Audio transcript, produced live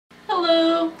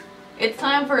Hello! It's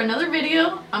time for another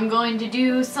video. I'm going to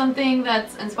do something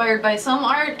that's inspired by some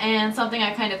art and something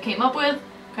I kind of came up with.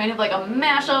 Kind of like a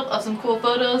mashup of some cool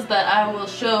photos that I will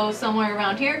show somewhere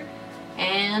around here.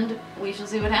 And we shall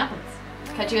see what happens.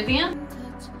 Catch you at the end.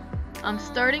 I'm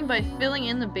starting by filling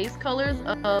in the base colors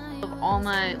of all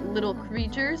my little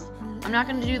creatures. I'm not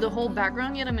going to do the whole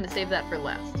background yet, I'm going to save that for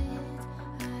last.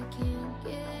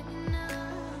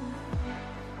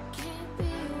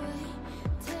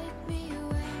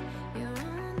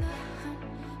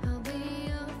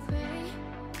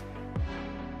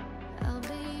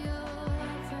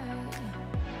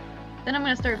 Then I'm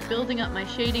going to start building up my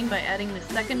shading by adding the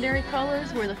secondary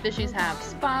colors where the fishies have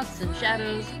spots and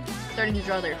shadows, starting to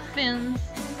draw their fins.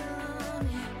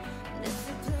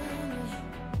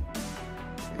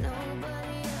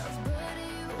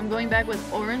 I'm going back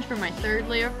with orange for my third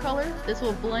layer of color. This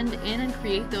will blend in and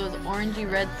create those orangey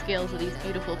red scales that these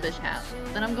beautiful fish have.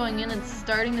 Then I'm going in and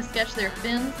starting to sketch their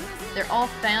fins. They're all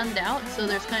fanned out, so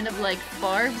there's kind of like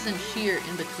barbs and sheer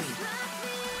in between.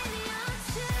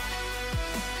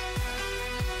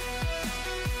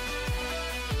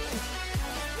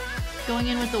 Going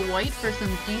in with the white for some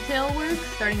detail work,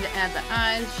 starting to add the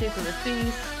eyes, shape of the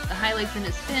face, the highlights in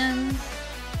his fins.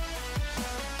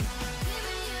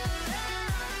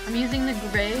 I'm using the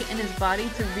gray in his body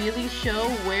to really show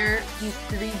where he's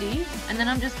 3D, and then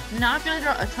I'm just not going to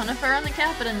draw a ton of fur on the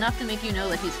cat, but enough to make you know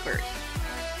that he's furry.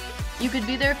 You could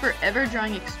be there forever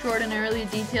drawing extraordinarily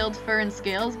detailed fur and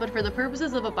scales, but for the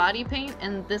purposes of a body paint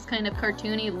and this kind of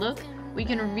cartoony look, we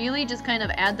can really just kind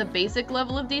of add the basic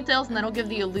level of details, and that'll give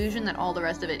the illusion that all the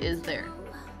rest of it is there.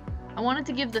 I wanted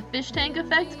to give the fish tank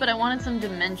effect, but I wanted some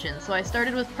dimension, so I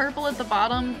started with purple at the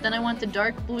bottom, then I went to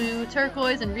dark blue,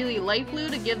 turquoise, and really light blue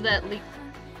to give that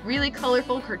really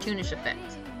colorful, cartoonish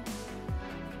effect.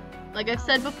 Like I've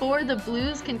said before, the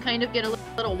blues can kind of get a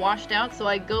little washed out, so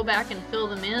I go back and fill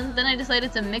them in. Then I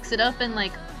decided to mix it up and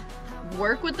like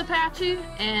work with the patchy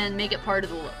and make it part of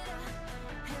the look.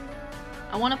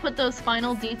 I want to put those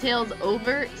final details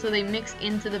over so they mix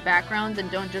into the background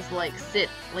and don't just like sit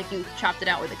like you chopped it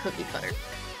out with a cookie cutter.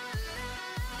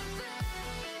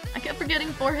 I kept forgetting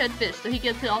forehead fish, so he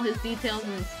gets all his details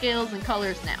and scales and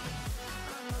colors now.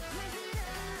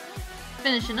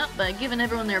 Finishing up by giving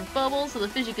everyone their bubbles so the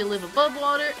fishy can live above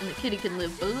water and the kitty can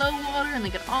live below water and they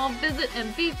can all visit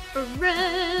and be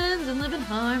friends and live in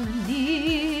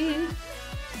harmony.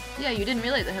 Yeah, you didn't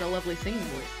realize I had a lovely singing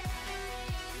voice.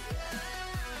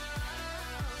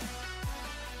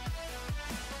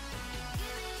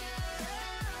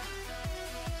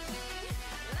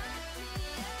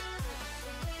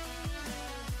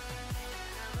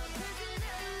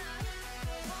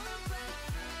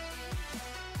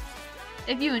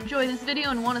 If you enjoy this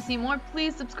video and want to see more,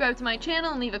 please subscribe to my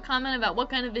channel and leave a comment about what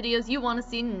kind of videos you want to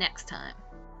see next time.